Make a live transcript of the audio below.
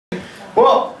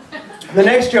Well, the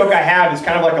next joke I have is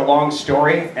kind of like a long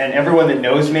story, and everyone that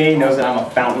knows me knows that I'm a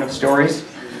fountain of stories.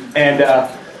 And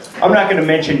I'm not going to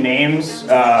mention names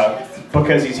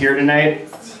because he's here tonight,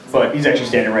 but he's actually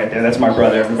standing right there. That's my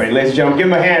brother, everybody. Ladies and gentlemen, give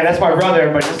him a hand. That's my brother,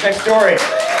 everybody. This next story is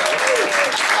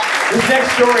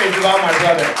about my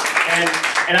brother.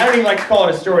 And I don't even like to call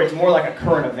it a story. It's more like a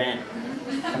current event,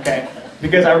 okay?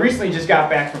 Because I recently just got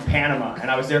back from Panama, and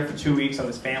I was there for 2 weeks on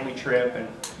this family trip, and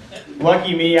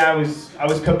lucky me, I was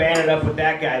cabaned up with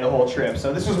that guy the whole trip.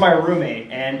 So this was my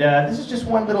roommate, and this is just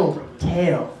one little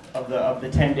tale of the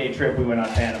 10-day trip we went on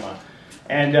Panama.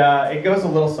 And it goes a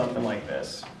little something like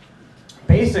this.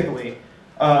 Basically,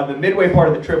 the midway part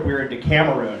of the trip, we were in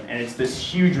Cameroon, and it's this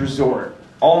huge resort,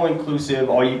 all-inclusive,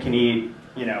 all-you-can-eat,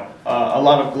 you know, a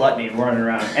lot of gluttony running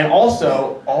around, and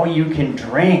also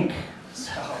all-you-can-drink.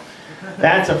 So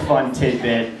that's a fun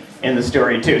tidbit in the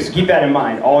story too, so keep that in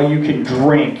mind, all you can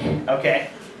drink,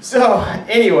 okay? So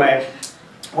anyway,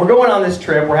 we're going on this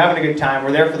trip, we're having a good time,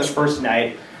 we're there for the first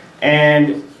night,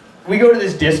 and we go to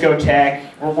this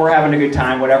discotheque, we're having a good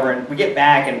time, whatever, and we get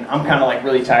back and I'm kind of like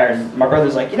really tired, and my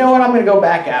brother's like, you know what, I'm gonna go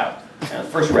back out. You know,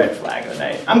 first red flag of the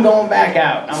night, I'm going back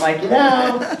out. And I'm like, you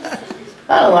know,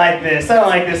 I don't like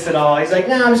this at all. He's like,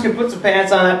 no, I'm just gonna put some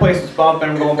pants on, that place was bumping,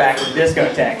 I'm going back to the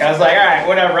discotheque. I was like, all right,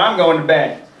 whatever, I'm going to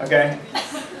bed, okay?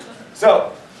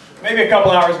 So, maybe a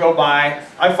couple hours go by,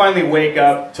 I finally wake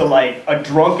up to like a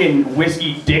drunken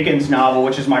Whiskey Dickens novel,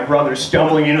 which is my brother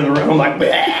stumbling into the room like,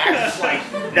 just like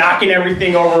knocking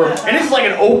everything over. And it's like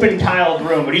an open tiled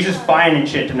room, but he's just finding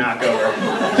shit to knock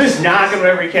over. Just knocking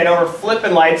whatever he can over,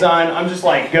 flipping lights on. I'm just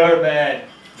like, go to bed,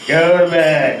 go to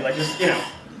bed. Like just, you know,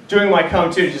 doing my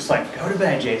come to, just like, go to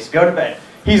bed, Jace, go to bed.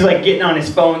 He's like getting on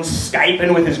his phone,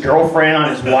 Skyping with his girlfriend on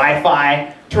his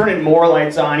Wi-Fi, turning more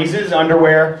lights on, he's in his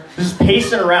underwear, just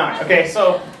pacing around. Okay,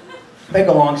 so, make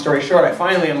a long story short, I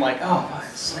finally am like, oh, I'm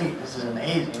asleep, this is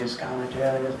amazing, just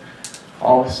commentary.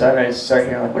 All of a sudden I just start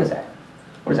hearing like, what is that?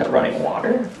 What is that, running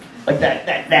water? Like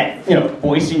that, you know,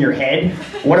 voice in your head?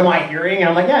 What am I hearing? And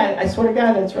I'm like, yeah, I swear to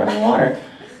God, that's running water.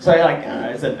 So I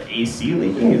like, is that the AC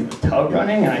leaking? Is the tub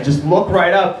running? And I just look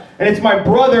right up, and it's my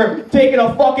brother taking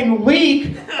a fucking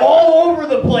leak all over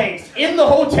the place, in the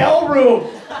hotel room,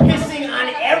 pissing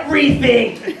on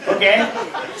everything, okay?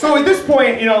 So at this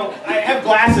point, you know, I have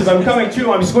glasses, I'm coming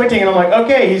to, I'm squinting, and I'm like,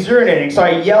 okay, he's urinating. So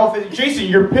I yell, Jason,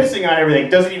 you're pissing on everything.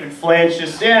 Doesn't even flinch,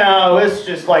 just, you know, it's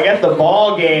just like at the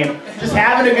ball game, just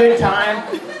having a good time.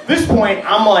 At this point,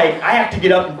 I'm like, I have to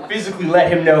get up and physically let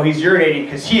him know he's urinating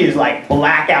because he is like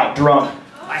blackout drunk.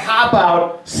 I hop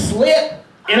out, slip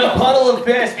in a puddle of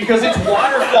piss because it's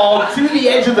waterfall to the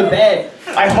edge of the bed.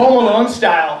 I Home Alone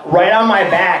style, right on my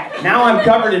back. Now I'm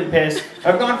covered in piss.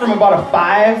 I've gone from about a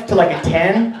 5 to like a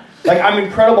 10. Like I'm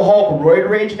Incredible Hulk roid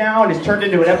rage now, and it's turned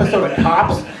into an episode of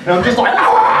Cops. And I'm just like,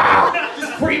 ah!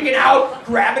 Just freaking out,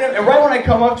 grabbing him. And right when I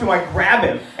come up to him, I grab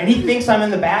him, and he thinks I'm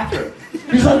in the bathroom.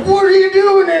 He's like, what are you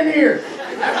doing in here?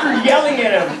 After yelling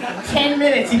at him 10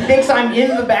 minutes, he thinks I'm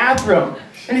in the bathroom.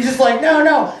 And he's just like, no,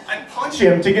 no. I punch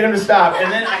him to get him to stop,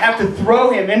 and then I have to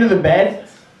throw him into the bed.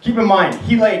 Keep in mind,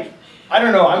 he like, I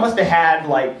don't know, I must have had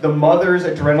like the mother's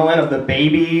adrenaline of the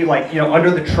baby, like, you know, under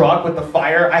the truck with the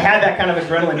fire. I had that kind of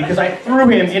adrenaline because I threw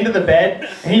him into the bed,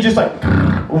 and he just like,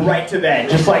 right to bed.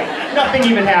 Just like, nothing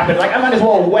even happened. Like, I might as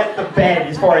well wet the bed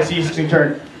as far as he's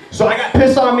concerned. So I got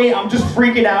piss on me, I'm just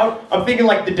freaking out. I'm thinking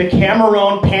like the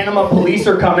Decameron Panama police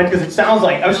are coming because it sounds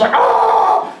like, I was like,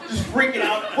 oh! Just freaking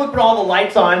out, flipping all the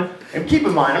lights on. And keep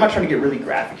in mind, I'm not trying to get really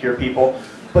graphic here, people,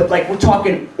 but like we're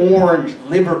talking orange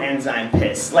liver enzyme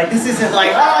piss. Like this isn't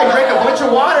like, oh, I drank a bunch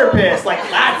of water piss. Like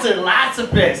lots and lots of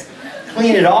piss.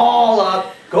 Clean it all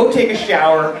up, go take a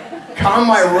shower, calm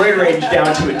my roid rage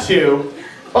down to a 2.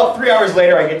 About 3 hours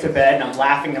later, I get to bed and I'm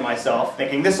laughing to myself,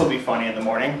 thinking this will be funny in the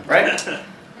morning, right?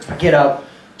 I get up,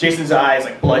 Jason's eyes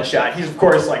like bloodshot. He's of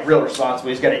course like real responsible.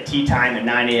 He's got a tea time at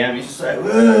 9 a.m. He's just like,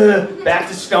 ugh, back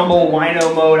to stumble,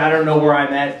 wino mode, I don't know where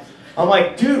I'm at. I'm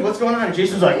like, dude, what's going on? And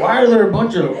Jason's like, why are there a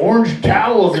bunch of orange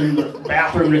towels in the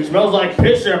bathroom and it smells like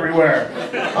piss everywhere?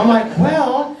 I'm like,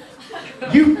 well,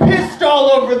 you pissed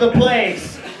all over the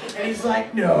place. And he's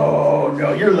like, no,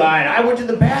 no, you're lying. I went to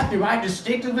the bathroom. I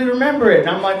distinctively remember it. And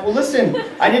I'm like, well, listen,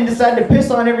 I didn't decide to piss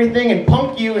on everything and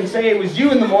punk you and say it was you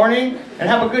in the morning and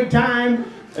have a good time.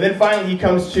 And then finally he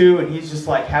comes to and he's just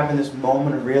like having this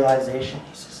moment of realization.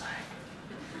 He's just like,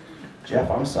 Jeff,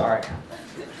 I'm sorry.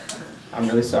 I'm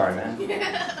really sorry, man.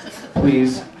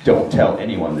 Please don't tell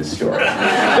anyone this story.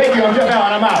 Thank you, I'm Jeff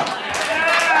Allen, I'm out.